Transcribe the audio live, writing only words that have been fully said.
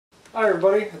Hi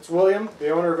everybody, it's William,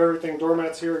 the owner of Everything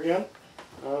Doormats here again,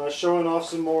 showing off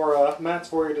some more mats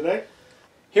for you today.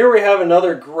 Here we have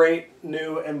another great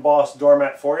new embossed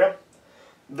doormat for you.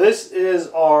 This is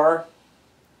our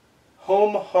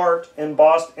Home Heart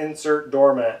Embossed Insert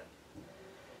Doormat.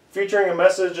 Featuring a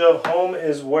message of home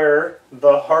is where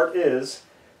the heart is,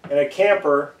 and a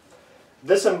camper,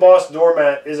 this embossed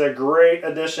doormat is a great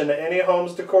addition to any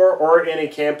home's decor or any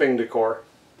camping decor.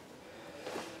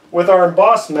 With our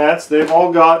embossed mats, they've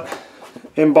all got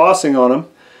embossing on them.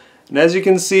 And as you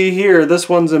can see here, this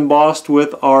one's embossed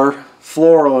with our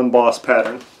floral embossed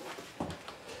pattern.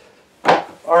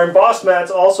 Our embossed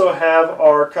mats also have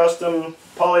our custom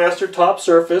polyester top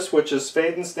surface, which is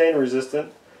fade and stain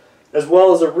resistant, as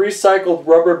well as a recycled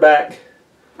rubber back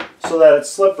so that it's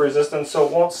slip resistant so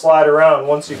it won't slide around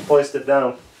once you've placed it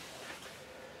down.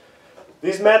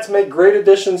 These mats make great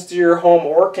additions to your home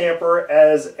or camper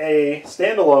as a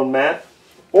standalone mat,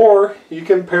 or you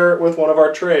can pair it with one of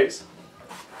our trays.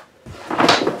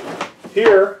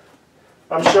 Here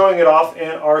I'm showing it off in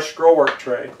our scrollwork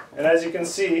tray, and as you can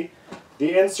see,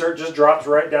 the insert just drops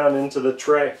right down into the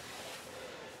tray.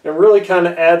 It really kind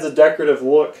of adds a decorative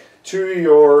look to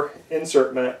your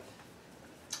insert mat.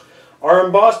 Our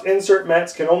embossed insert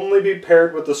mats can only be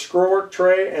paired with the scrollwork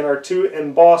tray and our two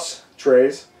emboss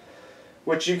trays,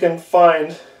 which you can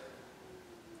find,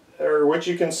 or which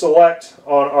you can select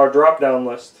on our drop-down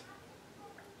list.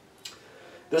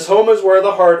 This home is where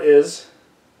the heart is,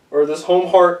 or this Home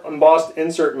Heart Embossed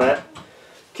Insert Mat,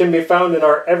 can be found in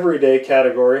our everyday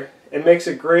category and makes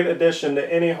a great addition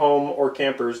to any home or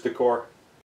camper's decor.